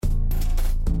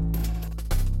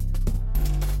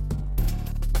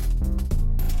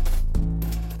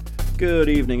Good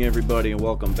evening, everybody, and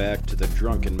welcome back to the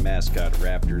Drunken Mascot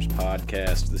Raptors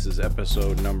podcast. This is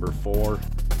episode number 4.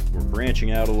 We're branching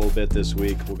out a little bit this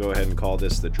week. We'll go ahead and call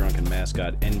this the Drunken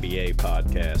Mascot NBA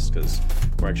podcast because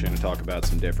we're actually going to talk about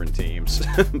some different teams.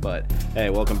 But, hey,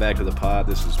 welcome back to the pod.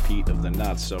 This is Pete of the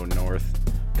Not-So-North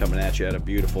coming at you at a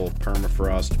beautiful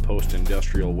permafrost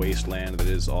post-industrial wasteland that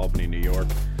is Albany, New York.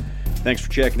 Thanks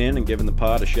for checking in and giving the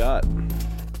pod a shot.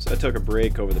 So I took a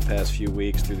break over the past few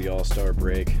weeks through the All-Star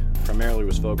break. Primarily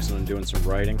was focusing on doing some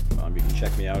writing. You can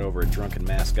check me out over at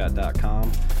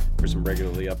drunkenmascot.com for some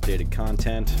regularly updated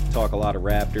content. Talk a lot of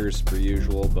Raptors per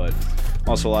usual, but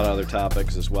also a lot of other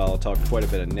topics as well. I talked quite a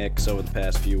bit of Knicks over the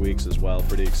past few weeks as well.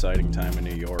 Pretty exciting time in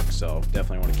New York, so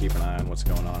definitely want to keep an eye on what's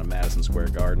going on in Madison Square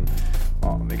Garden.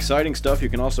 Exciting stuff. You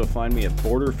can also find me at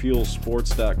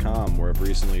borderfuelsports.com, where I've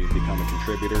recently become a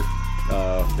contributor.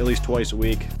 At least twice a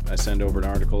week, I send over an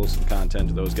article, some content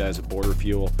to those guys at Border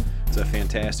Fuel. It's a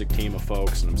fantastic team of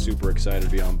folks, and I'm super excited to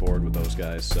be on board with those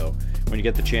guys. So when you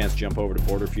get the chance, jump over to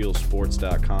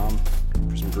borderfuelsports.com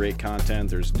for some great content.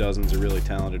 There's dozens of really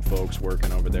talented folks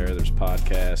working over there. There's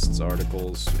podcasts,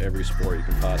 articles, every sport you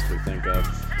can possibly think of.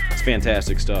 It's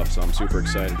fantastic stuff, so I'm super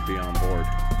excited to be on board.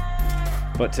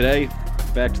 But today,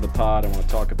 back to the pod, I want to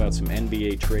talk about some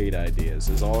NBA trade ideas.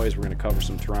 As always, we're going to cover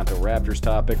some Toronto Raptors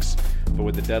topics, but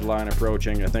with the deadline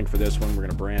approaching, I think for this one we're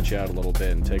going to branch out a little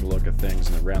bit and take a look at things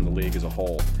around the league as a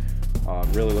whole.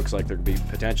 It really looks like there could be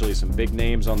potentially some big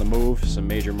names on the move, some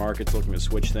major markets looking to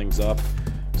switch things up.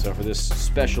 So for this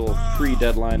special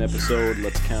pre-deadline episode,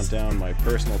 let's count down my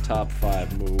personal top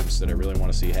 5 moves that I really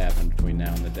want to see happen between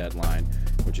now and the deadline,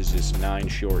 which is just 9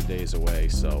 short days away.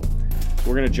 So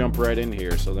we're going to jump right in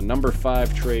here. So the number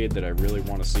 5 trade that I really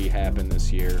want to see happen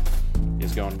this year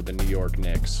is going with the New York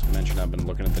Knicks. I mentioned I've been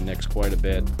looking at the Knicks quite a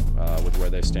bit with where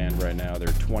they stand right now. They're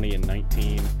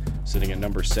 20-19, sitting at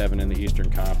number 7 in the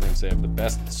Eastern Conference. They have the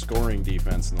best scoring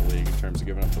defense in the league in terms of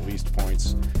giving up the least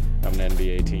points of an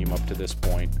NBA team up to this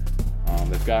point.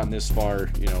 They've gotten this far,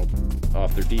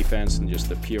 off their defense and just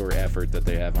the pure effort that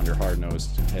they have under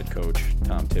hard-nosed head coach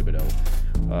Tom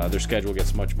Thibodeau. Their schedule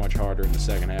gets much, much harder in the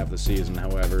second half of the season,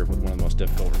 however, with one of the most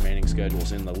difficult remaining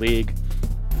schedules in the league.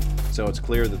 So it's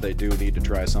clear that they do need to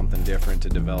try something different to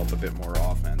develop a bit more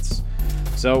offense.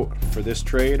 So for this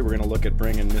trade, we're going to look at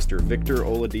bringing Mr. Victor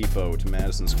Oladipo to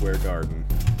Madison Square Garden.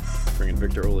 Bringing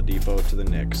Victor Oladipo to the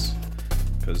Knicks.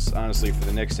 Because honestly, for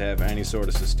the Knicks to have any sort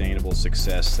of sustainable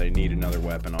success, they need another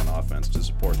weapon on offense to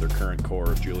support their current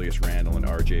core of Julius Randle and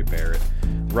RJ Barrett.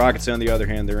 The Rockets, on the other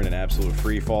hand, they're in an absolute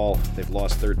free fall. They've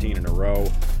lost 13 in a row.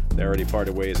 They already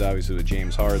parted ways, obviously, with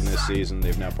James Harden this season.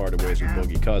 They've now parted ways with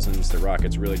Boogie Cousins. The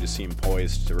Rockets really just seem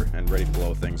poised and ready to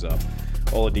blow things up.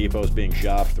 Oladipo's being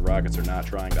shopped. The Rockets are not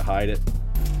trying to hide it.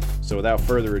 So without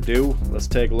further ado, let's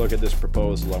take a look at this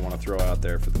proposal I want to throw out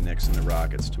there for the Knicks and the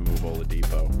Rockets to move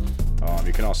Oladipo.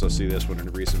 You can also see this one in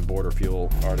a recent Border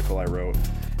Fuel article I wrote,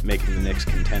 making the Knicks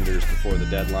contenders before the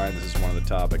deadline. This is one of the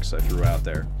topics I threw out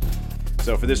there.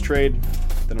 So for this trade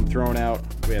that I'm throwing out,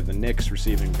 we have the Knicks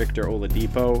receiving Victor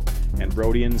Oladipo and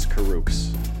Rodions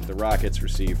Kurucs. The Rockets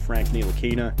receive Frank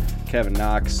Ntilikina, Kevin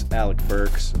Knox, Alec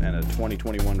Burks, and a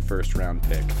 2021 first-round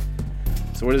pick.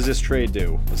 So what does this trade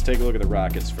do? Let's take a look at the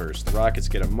Rockets first. The Rockets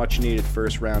get a much-needed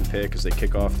first-round pick as they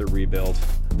kick off their rebuild.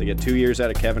 They get 2 years out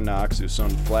of Kevin Knox, who's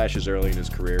shown flashes early in his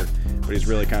career, but he's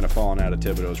really kind of fallen out of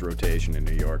Thibodeau's rotation in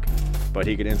New York. But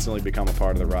he could instantly become a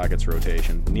part of the Rockets'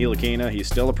 rotation. Ntilikina, he's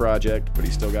still a project, but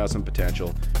he's still got some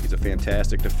potential. He's a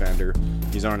fantastic defender.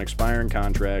 He's on an expiring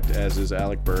contract, as is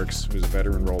Alec Burks, who's a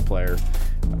veteran role player.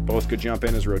 Both could jump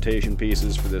in as rotation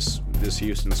pieces for this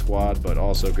Houston squad, but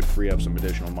also could free up some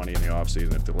additional money in the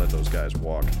offseason if they let those guys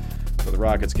walk. So the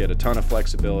Rockets get a ton of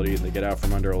flexibility. They get out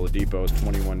from under Oladipo's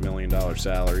 $21 million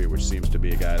salary, which seems to be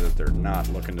a guy that they're not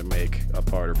looking to make a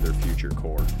part of their future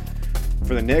core.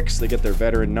 For the Knicks, they get their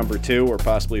veteran number 2 or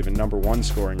possibly even number 1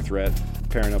 scoring threat,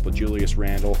 pairing up with Julius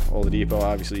Randle. Oladipo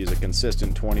obviously is a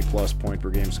consistent 20-plus point per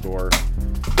game scorer,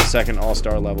 the second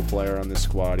all-star level player on this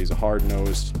squad. He's a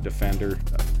hard-nosed defender,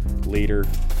 leader,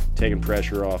 taking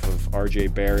pressure off of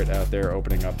RJ Barrett out there,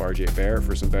 opening up RJ Barrett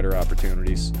for some better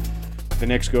opportunities. The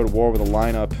Knicks go to war with a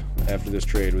lineup after this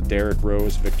trade with Derrick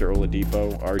Rose, Victor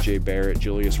Oladipo, RJ Barrett,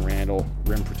 Julius Randle,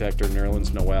 rim protector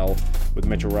Nerlens Noel, with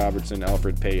Mitchell Robertson,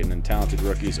 Alfred Payton, and talented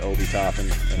rookies Obi Toppin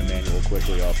and Emmanuel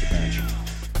Quickly off the bench.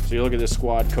 So you look at this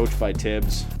squad coached by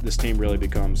Tibbs, this team really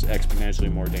becomes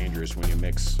exponentially more dangerous when you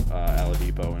mix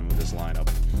Oladipo in with this lineup.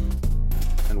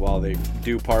 and while they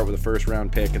do part with a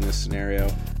first-round pick in this scenario,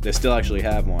 they still actually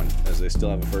have one, as they still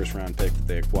have a first-round pick that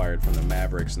they acquired from the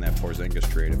Mavericks in that Porzingis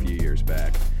trade a few years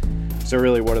back. So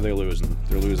really, what are they losing?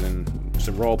 They're losing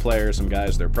some role players, some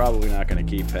guys they're probably not going to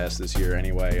keep past this year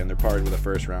anyway, and they're parted with a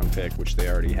first-round pick, which they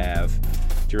already have,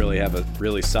 to really have a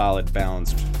really solid,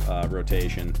 balanced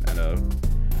rotation and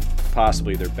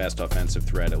possibly their best offensive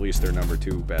threat, at least their number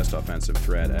 2 best offensive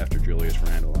threat after Julius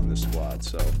Randle on this squad.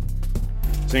 So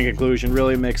in conclusion,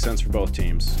 really makes sense for both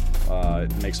teams.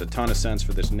 It makes a ton of sense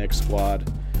for this Knicks squad.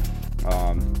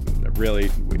 Really,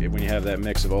 when you have that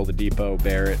mix of Oladipo,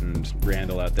 Barrett, and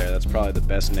Randle out there, that's probably the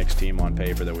best Knicks team on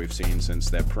paper that we've seen since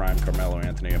that prime Carmelo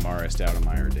Anthony, Amare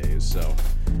Stoudemire days. So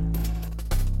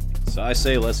I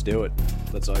say let's do it.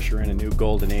 Let's usher in a new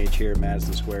golden age here at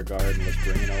Madison Square Garden. Let's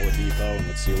bring in Oladipo, and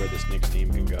let's see where this Knicks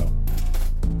team can go.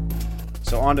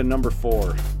 So on to number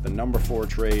 4, the number 4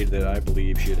 trade that I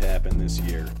believe should happen this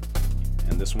year.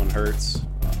 And this one hurts,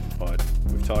 but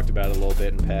we've talked about it a little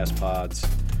bit in past pods.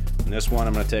 In this one,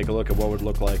 I'm going to take a look at what would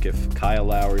look like if Kyle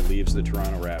Lowry leaves the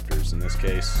Toronto Raptors. In this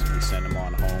case, we send him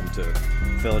on home to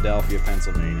Philadelphia,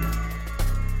 Pennsylvania.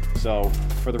 So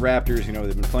for the Raptors,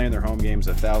 they've been playing their home games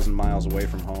 1,000 miles away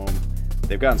from home.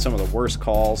 They've gotten some of the worst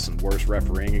calls and worst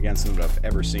refereeing against them that I've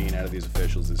ever seen out of these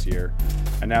officials this year.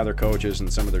 And now their coaches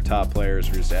and some of their top players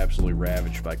are just absolutely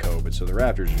ravaged by COVID. So the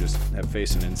Raptors have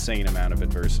faced an insane amount of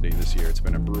adversity this year. It's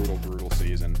been a brutal, brutal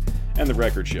season. And the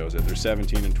record shows it. They're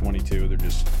 17-22. They're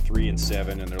just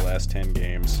 3-7 in their last 10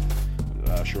 games,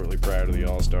 shortly prior to the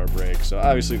All-Star break. So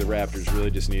obviously the Raptors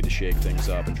really just need to shake things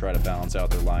up and try to balance out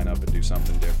their lineup and do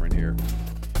something different here.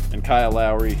 And Kyle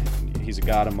Lowry, he's a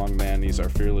god among men. He's our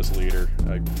fearless leader.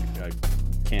 I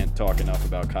can't talk enough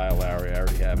about Kyle Lowry. I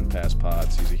already have in past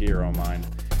pods. He's a hero of mine.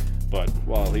 But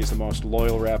while he's the most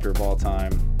loyal Raptor of all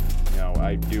time,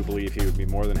 I do believe he would be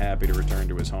more than happy to return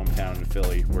to his hometown in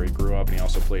Philly, where he grew up, and he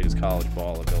also played his college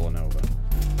ball at Villanova.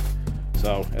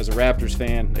 So, as a Raptors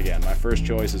fan, again, my first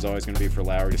choice is always going to be for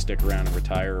Lowry to stick around and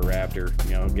retire a Raptor.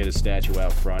 Get his statue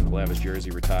out front, he'll have his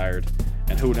jersey retired,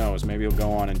 and who knows, maybe he'll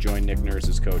go on and join Nick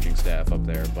Nurse's coaching staff up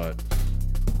there. But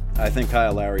I think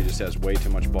Kyle Lowry just has way too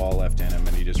much ball left in him,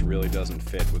 and he just really doesn't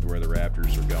fit with where the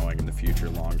Raptors are going in the future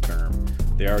long term.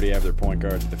 They already have their point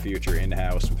guards of the future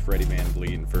in-house with Freddie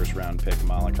VanVleet and first-round pick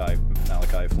Malachi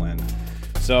Flynn.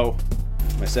 So,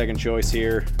 my second choice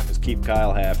here is keep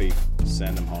Kyle happy,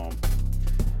 send him home.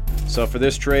 So for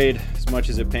this trade, as much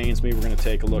as it pains me, we're going to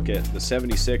take a look at the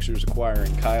 76ers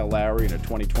acquiring Kyle Lowry and a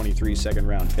 2023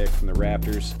 second-round pick from the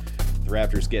Raptors. The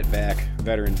Raptors get back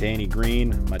veteran Danny Green,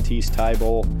 Matisse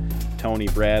Thybulle, Tony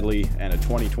Bradley, and a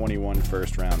 2021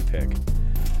 first-round pick.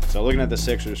 So looking at the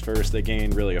Sixers first, they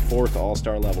gained really a 4th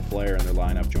all-star level player in their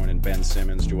lineup, joining Ben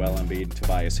Simmons, Joel Embiid, and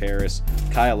Tobias Harris.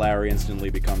 Kyle Lowry instantly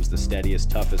becomes the steadiest,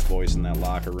 toughest voice in that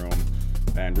locker room.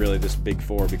 And really, this big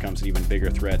 4 becomes an even bigger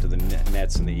threat to the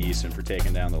Nets in the East and for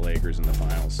taking down the Lakers in the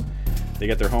finals. They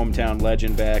get their hometown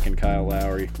legend back in Kyle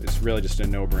Lowry. It's really just a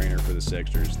no-brainer for the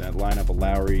Sixers. That lineup of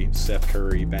Lowry, Seth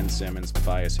Curry, Ben Simmons,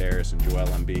 Tobias Harris, and Joel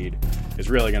Embiid is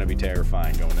really going to be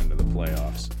terrifying going into the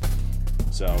playoffs.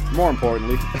 So, more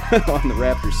importantly, on the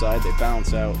Raptors side, they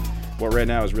balance out what right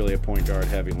now is really a point guard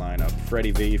heavy lineup.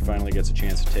 Freddie V finally gets a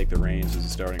chance to take the reins as the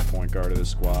starting point guard of the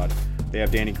squad. They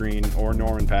have Danny Green or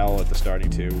Norman Powell at the starting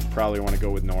 2. Probably want to go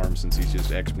with Norm since he's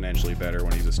just exponentially better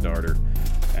when he's a starter.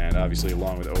 And obviously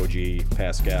along with OG,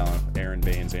 Pascal, Aaron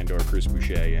Baines, and/or Chris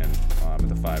Boucher in at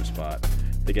the 5 spot.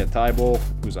 They get Thybulle,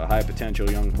 who's a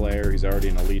high-potential young player. He's already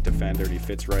an elite defender, and he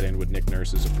fits right in with Nick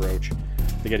Nurse's approach.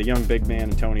 They get a young big man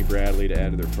in Tony Bradley to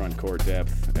add to their front court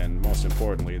depth, and most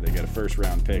importantly, they get a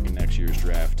first-round pick in next year's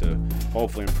draft to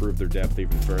hopefully improve their depth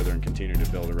even further and continue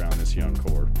to build around this young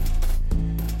core.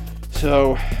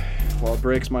 So, while it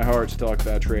breaks my heart to talk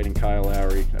about trading Kyle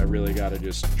Lowry, I really got to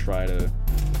just try to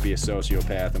be a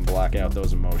sociopath and block out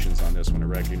those emotions on this one to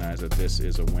recognize that this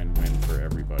is a win-win for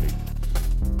everybody.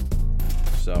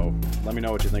 So, let me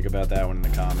know what you think about that one in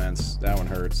the comments. That one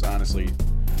hurts. Honestly,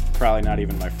 probably not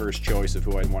even my first choice of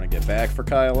who I'd want to get back for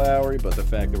Kyle Lowry, but the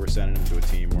fact that we're sending him to a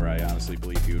team where I honestly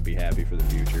believe he would be happy for the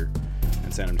future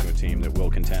and send him to a team that will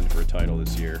contend for a title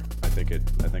this year, I think it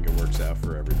works out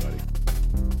for everybody.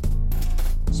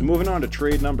 So moving on to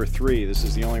trade number 3, this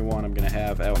is the only one I'm going to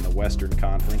have out in the Western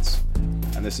Conference,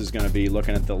 and this is going to be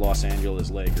looking at the Los Angeles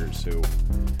Lakers, who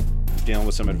dealing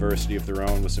with some adversity of their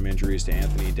own with some injuries to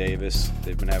Anthony Davis.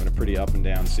 They've been having a pretty up and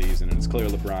down season, and it's clear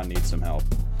LeBron needs some help,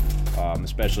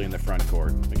 especially in the front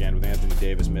court. Again, with Anthony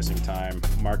Davis missing time,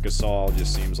 Marc Gasol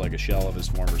just seems like a shell of his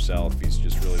former self. He's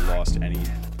just really lost any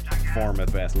form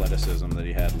of athleticism that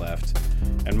he had left.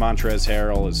 And Montrezl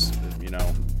Harrell is,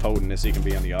 potent as he can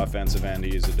be on the offensive end,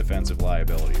 he is a defensive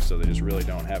liability. So they just really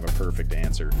don't have a perfect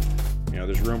answer.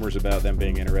 There's rumors about them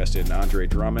being interested in Andre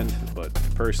Drummond, but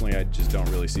personally, I just don't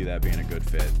really see that being a good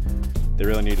fit. They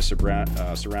really need to surround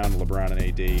LeBron and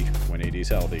AD when AD's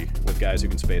healthy with guys who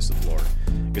can space the floor.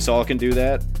 Gasol can do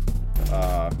that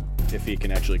if he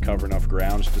can actually cover enough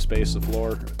ground to space the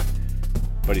floor,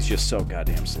 but he's just so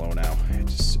goddamn slow now.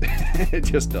 It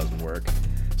just doesn't work.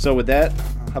 So with that,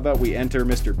 how about we enter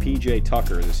Mr. PJ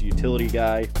Tucker, this utility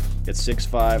guy at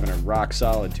 6'5" and a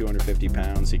rock-solid 250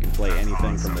 pounds. He can play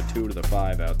anything from the 2 to the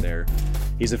 5 out there.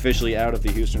 He's officially out of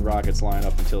the Houston Rockets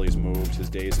lineup until he's moved. His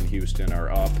days in Houston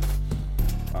are up.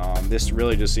 This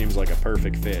really just seems like a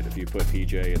perfect fit if you put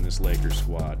PJ in this Lakers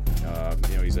squad.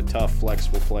 He's a tough,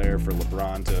 flexible player for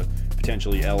LeBron to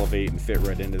potentially elevate and fit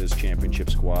right into this championship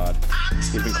squad.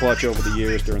 He's been clutch over the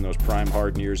years during those prime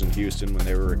Harden years in Houston when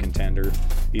they were a contender.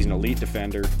 He's an elite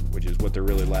defender, which is what they're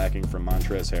really lacking from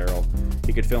Montrezl Harrell.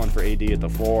 He could fill in for AD at the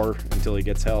 4 until he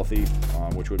gets healthy,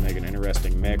 which would make an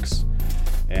interesting mix.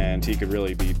 And he could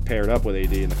really be paired up with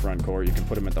AD in the front court. You can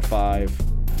put him at the 5.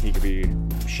 He could be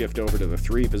shift over to the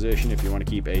 3 position if you want to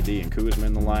keep AD and Kuzma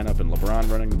in the lineup and LeBron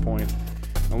running the point.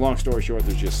 And long story short,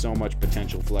 there's just so much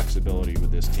potential flexibility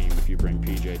with this team if you bring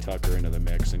PJ Tucker into the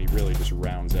mix, and he really just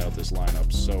rounds out this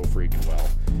lineup so freaking well.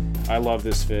 I love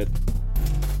this fit.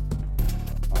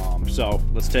 So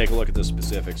let's take a look at the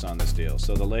specifics on this deal.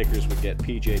 So the Lakers would get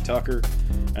PJ Tucker,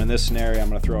 and in this scenario, I'm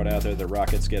going to throw it out there, the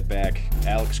Rockets get back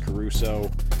Alex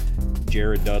Caruso,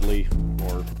 Jared Dudley,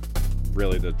 or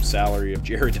really the salary of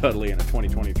Jared Dudley, and a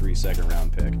 2023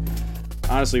 second-round pick.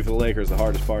 Honestly, for the Lakers, the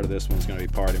hardest part of this one's going to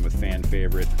be parting with fan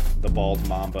favorite, the bald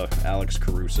mamba, Alex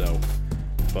Caruso.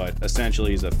 But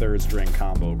essentially, he's a third-string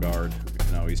combo guard.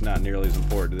 He's not nearly as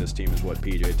important to this team as what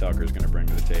PJ Tucker is going to bring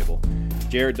to the table.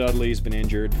 Jared Dudley's been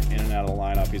injured, in and out of the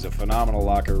lineup. He's a phenomenal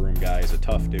locker room guy. He's a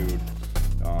tough dude.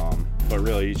 But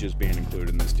really, he's just being included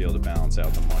in this deal to balance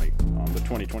out the money. The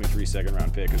 2023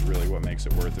 second-round pick is really what makes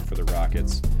it worth it for the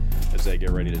Rockets as they get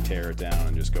ready to tear it down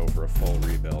and just go for a full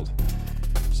rebuild.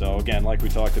 So again, like we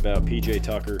talked about, PJ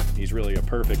Tucker, he's really a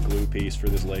perfect glue piece for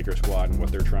this Lakers squad and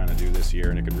what they're trying to do this year,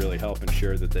 and it could really help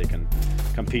ensure that they can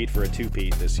compete for a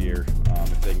two-peat this year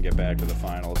if they can get back to the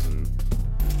finals. And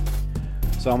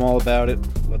so I'm all about it.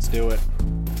 Let's do it.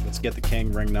 Let's get the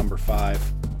King ring number 5.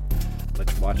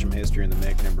 Let's watch some history in the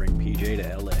making and bring PJ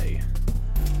to LA.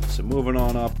 So moving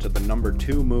on up to the number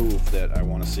 2 move that I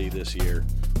want to see this year.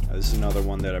 This is another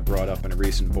one that I brought up in a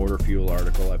recent Border Fuel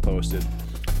article I posted.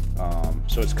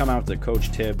 So it's come out that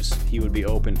Coach Tibbs, he would be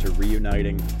open to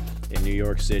reuniting in New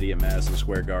York City at Madison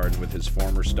Square Garden with his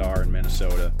former star in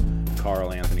Minnesota,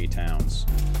 Karl Anthony Towns.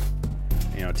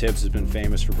 Tibbs has been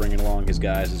famous for bringing along his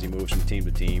guys as he moves from team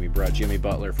to team. He brought Jimmy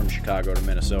Butler from Chicago to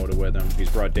Minnesota with him. He's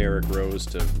brought Derrick Rose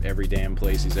to every damn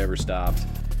place he's ever stopped.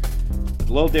 It's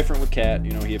a little different with Cat.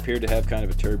 He appeared to have kind of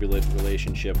a turbulent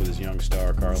relationship with his young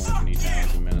star, Karl Anthony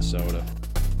Towns in Minnesota.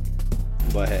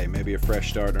 But hey, maybe a fresh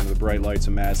start under the bright lights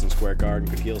of Madison Square Garden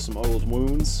could heal some old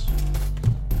wounds.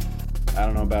 I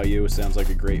don't know about you, it sounds like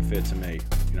a great fit to me.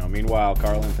 Meanwhile,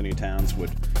 Karl Anthony Towns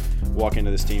would walk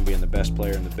into this team being the best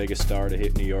player and the biggest star to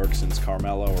hit New York since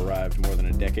Carmelo arrived more than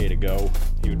a decade ago.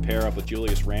 He would pair up with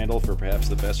Julius Randle for perhaps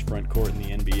the best front court in the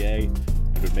NBA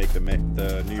and would make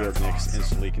the New York Knicks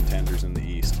instantly contenders in the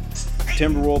East.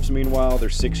 Timberwolves, meanwhile, they're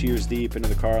 6 years deep into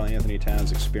the Karl Anthony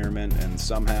Towns experiment, and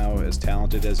somehow, as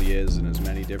talented as he is and as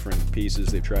many different pieces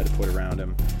they've tried to put around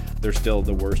him, they're still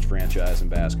the worst franchise in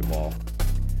basketball.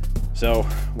 So,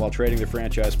 while trading the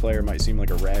franchise player might seem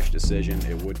like a rash decision,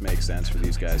 it would make sense for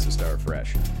these guys to start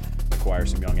fresh. Acquire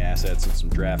some young assets and some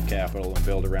draft capital and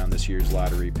build around this year's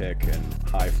lottery pick and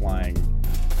high-flying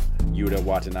Yuta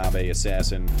Watanabe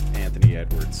assassin, Anthony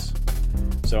Edwards.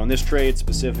 So in this trade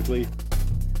specifically,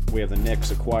 we have the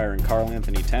Knicks acquiring Karl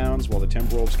Anthony Towns, while the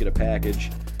Timberwolves get a package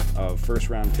of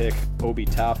first-round pick Obi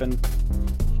Toppin,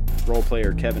 role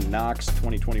player Kevin Knox,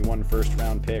 2021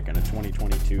 first-round pick, and a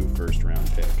 2022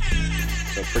 first-round pick.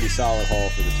 So pretty solid haul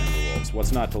for the Timberwolves.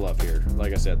 What's not to love here?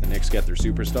 Like I said, the Knicks get their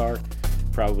superstar,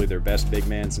 probably their best big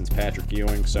man since Patrick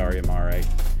Ewing. Sorry, Amare.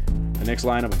 The Knicks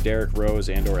lineup of Derrick Rose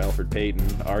and/or Elfrid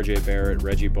Payton, R.J. Barrett,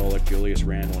 Reggie Bullock, Julius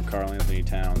Randle, and Karl Anthony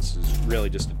Towns is really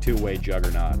just a two-way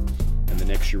juggernaut. And the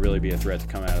Knicks should really be a threat to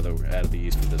come out of the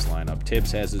East with this lineup.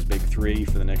 Tibbs has his big 3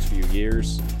 for the next few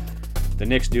years. The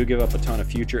Knicks do give up a ton of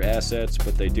future assets,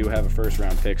 but they do have a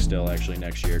first-round pick still actually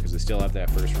next year because they still have that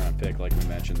first-round pick, like we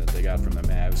mentioned, that they got from the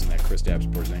Mavs in that Kristaps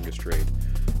Porzingis trade.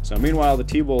 So meanwhile, the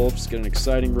T-Wolves get an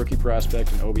exciting rookie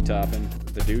prospect in Obi Toppin.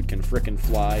 The dude can frickin'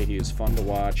 fly. He is fun to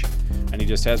watch, and he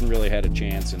just hasn't really had a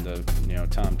chance in the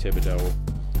Tom Thibodeau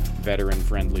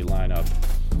veteran-friendly lineup.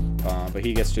 But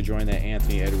he gets to join that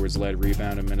Anthony Edwards-led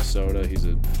rebound in Minnesota.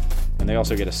 And they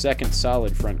also get a second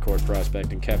solid front court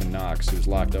prospect in Kevin Knox, who's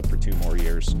locked up for 2 more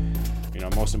years.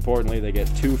 Most importantly, they get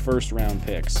 2 first-round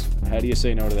picks. How do you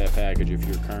say no to that package if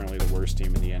you're currently the worst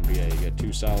team in the NBA? You get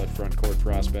 2 solid front court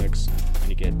prospects, and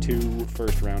you get 2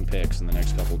 first-round picks in the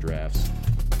next couple drafts.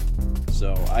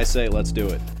 So I say let's do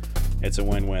it. It's a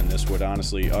win-win. This would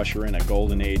honestly usher in a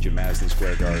golden age at Madison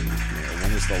Square Garden.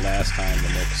 When is the last time the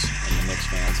Knicks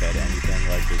fans had anything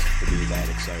like this to be that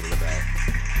excited about?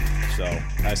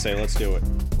 So I say let's do it.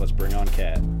 Let's bring on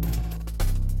Cat.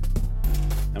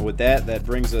 And with that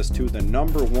brings us to the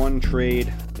number 1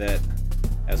 trade that,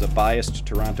 as a biased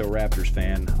Toronto Raptors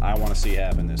fan, I want to see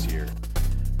happen this year.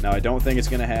 Now, I don't think it's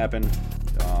going to happen.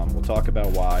 We'll talk about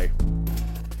why.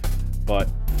 But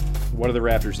what do the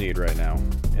Raptors need right now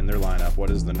in their lineup? What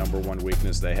is the number 1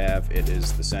 weakness they have? It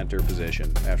is the center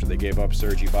position. After they gave up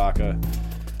Serge Ibaka,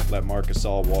 let Marc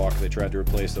Gasol walk, they tried to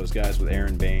replace those guys with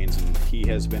Aaron Baines, and he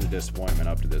has been a disappointment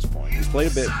up to this point. He's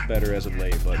played a bit better as of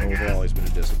late, but overall he's been a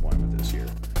disappointment this year.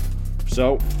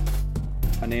 So,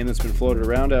 a name that's been floated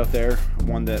around out there,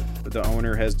 one that the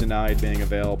owner has denied being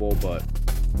available, but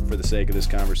for the sake of this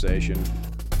conversation,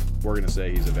 we're going to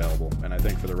say he's available. And I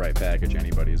think for the right package,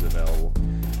 anybody is available.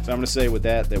 So I'm going to say with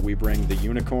that we bring the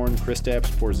unicorn Kristaps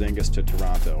Porzingis to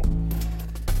Toronto.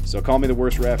 So call me the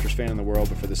worst Raptors fan in the world,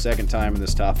 but for the second time in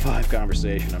this top 5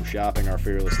 conversation, I'm shopping our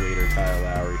fearless leader, Kyle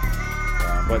Lowry.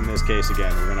 But in this case,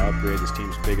 again, we're going to upgrade this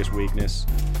team's biggest weakness.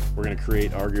 We're going to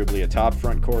create arguably a top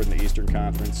front court in the Eastern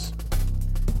Conference.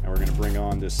 And we're going to bring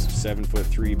on this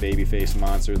 7'3" babyface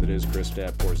monster that is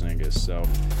Kristaps Porzingis. So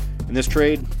in this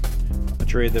trade, a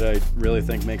trade that I really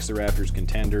think makes the Raptors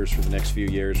contenders for the next few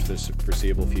years, for the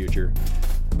foreseeable future.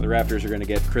 The Raptors are going to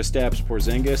get Kristaps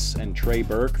Porzingis and Trey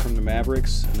Burke from the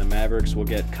Mavericks, and the Mavericks will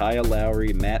get Kyle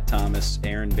Lowry, Matt Thomas,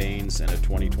 Aaron Baines, and a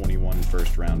 2021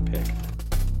 first-round pick.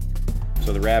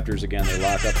 So the Raptors, again, they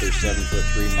lock up their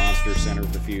 7'3" monster center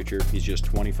of the future. He's just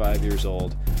 25 years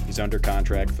old. He's under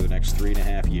contract for the next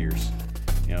 3.5 years.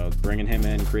 Bringing him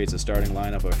in creates a starting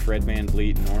lineup of Fred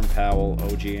VanVleet, Norm Powell,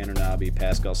 OG Anunoby,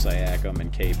 Pascal Siakam,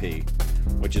 and KP,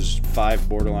 which is 5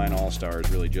 borderline all-stars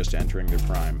really just entering their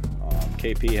prime.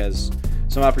 KP has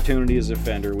some opportunity as a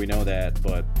defender, we know that,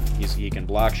 but he can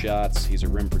block shots, he's a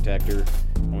rim protector,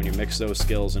 and when you mix those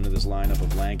skills into this lineup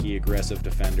of lanky, aggressive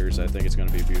defenders, I think it's going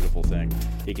to be a beautiful thing.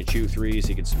 He can shoot threes,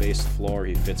 he can space the floor,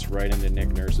 he fits right into Nick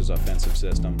Nurse's offensive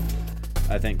system.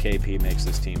 I think KP makes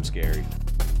this team scary.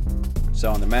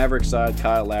 So on the Mavericks side,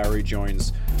 Kyle Lowry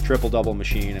joins triple-double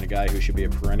machine and a guy who should be a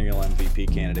perennial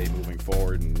MVP candidate moving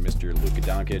forward, and Mr. Luka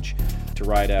Doncic to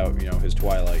ride out, his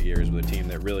twilight years with a team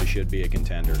that really should be a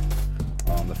contender.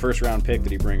 The first-round pick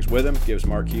that he brings with him gives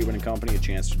Mark Cuban and company a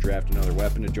chance to draft another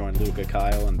weapon to join Luka,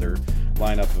 Kyle, and their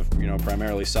lineup of,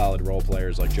 primarily solid role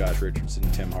players like Josh Richardson,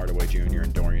 Tim Hardaway Jr.,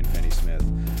 and Dorian Finney-Smith.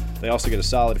 They also get a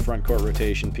solid front-court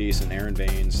rotation piece in Aaron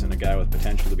Baines and a guy with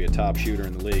potential to be a top shooter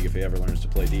in the league if he ever learns to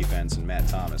play defense in Matt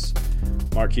Thomas.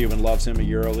 Mark Cuban loves him a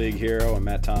EuroLeague hero, and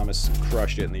Matt Thomas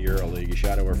crushed it in the EuroLeague. He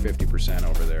shot over 50%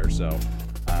 over there, so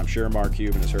I'm sure Mark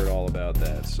Cuban has heard all about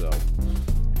that. So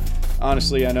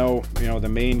honestly, I know, the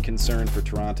main concern for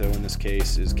Toronto in this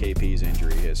case is KP's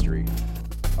injury history.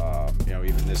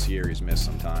 Even this year he's missed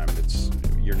some time.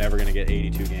 You're never going to get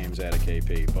 82 games out of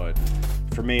KP, but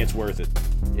for me it's worth it.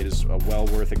 It is well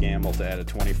worth a gamble to add a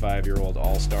 25-year-old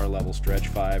all-star level stretch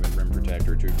 5 and rim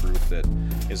protector to a group that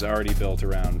is already built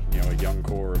around, a young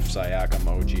core of Siakam,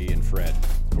 OG, and Fred,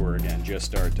 who are, again, just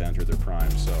starting to enter their prime.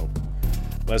 So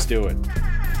let's do it.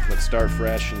 Let's start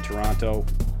fresh in Toronto.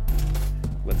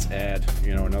 Let's add,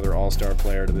 another all-star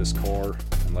player to this core,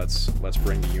 and let's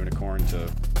bring the unicorn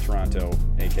to Toronto,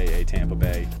 aka Tampa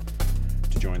Bay,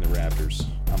 to join the Raptors.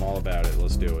 I'm all about it.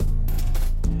 Let's do it.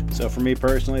 So for me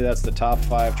personally, that's the top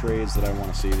 5 trades that I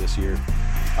want to see this year.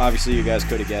 Obviously, you guys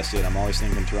could have guessed it. I'm always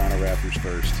thinking Toronto Raptors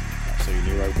first. So you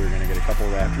knew we were going to get a couple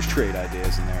of Raptors trade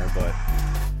ideas in there. But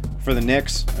for the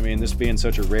Knicks, this being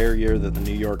such a rare year that the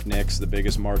New York Knicks, the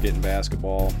biggest market in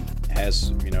basketball,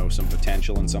 has, some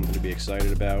potential and something to be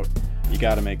excited about, you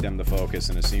got to make them the focus,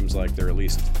 and it seems like they're at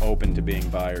least open to being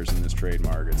buyers in this trade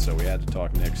market, so we had to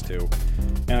talk Knicks too.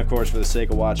 And of course, for the sake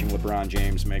of watching LeBron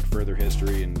James make further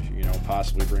history and,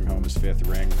 possibly bring home his 5th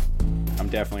ring, I'm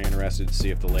definitely interested to see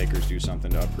if the Lakers do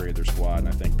something to upgrade their squad, and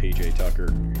I think PJ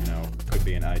Tucker, could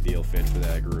be an ideal fit for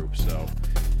that group. So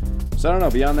I don't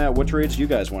know, beyond that, what trades do you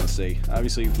guys want to see?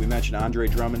 Obviously, we mentioned Andre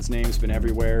Drummond's name's been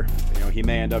everywhere. He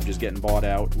may end up just getting bought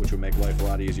out, which would make life a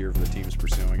lot easier for the teams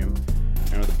pursuing him.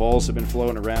 The Bulls have been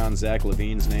floating around. Zach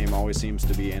LaVine's name always seems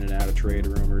to be in and out of trade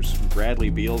rumors. Bradley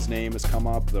Beal's name has come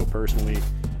up, though personally,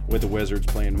 with the Wizards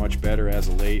playing much better as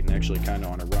of late and actually kind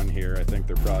of on a run here, I think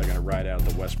they're probably going to ride out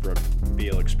the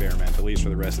Westbrook-Beal experiment, at least for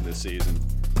the rest of this season,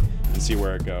 and see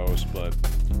where it goes. But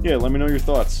yeah, let me know your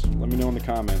thoughts. Let me know in the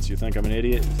comments. You think I'm an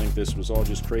idiot? You think this was all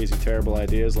just crazy, terrible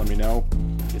ideas? Let me know.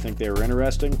 You think they were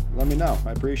interesting? Let me know.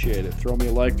 I appreciate it. Throw me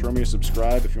a like, throw me a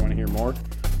subscribe if you want to hear more.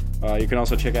 You can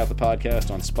also check out the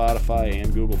podcast on Spotify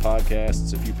and Google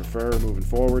Podcasts if you prefer moving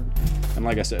forward. And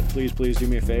like I said, please do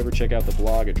me a favor. Check out the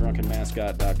blog at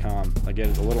drunkenmascot.com. I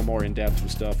get a little more in-depth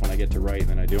with stuff when I get to write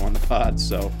than I do on the pod,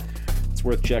 so it's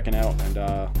worth checking out.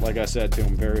 And like I said, too,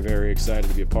 I'm very, very excited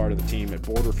to be a part of the team at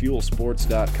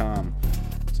borderfuelsports.com.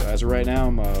 So as of right now,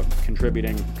 I'm a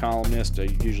contributing columnist. I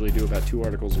usually do about 2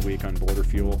 articles a week on Border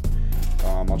Fuel.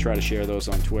 I'll try to share those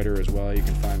on Twitter as well. You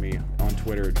can find me on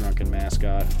Twitter at Drunken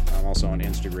Mascot. I'm also on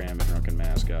Instagram at Drunken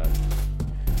Mascot.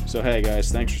 So hey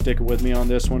guys, thanks for sticking with me on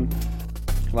this one.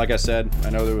 Like I said, I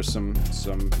know there was some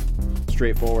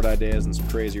straightforward ideas and some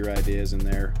crazier ideas in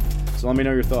there. So let me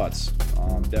know your thoughts.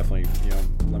 Definitely,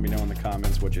 let me know in the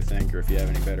comments what you think, or if you have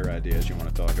any better ideas you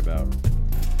want to talk about.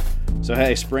 So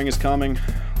hey, spring is coming.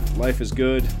 Life is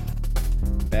good.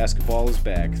 Basketball is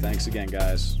back. Thanks again,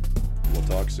 guys. We'll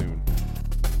talk soon.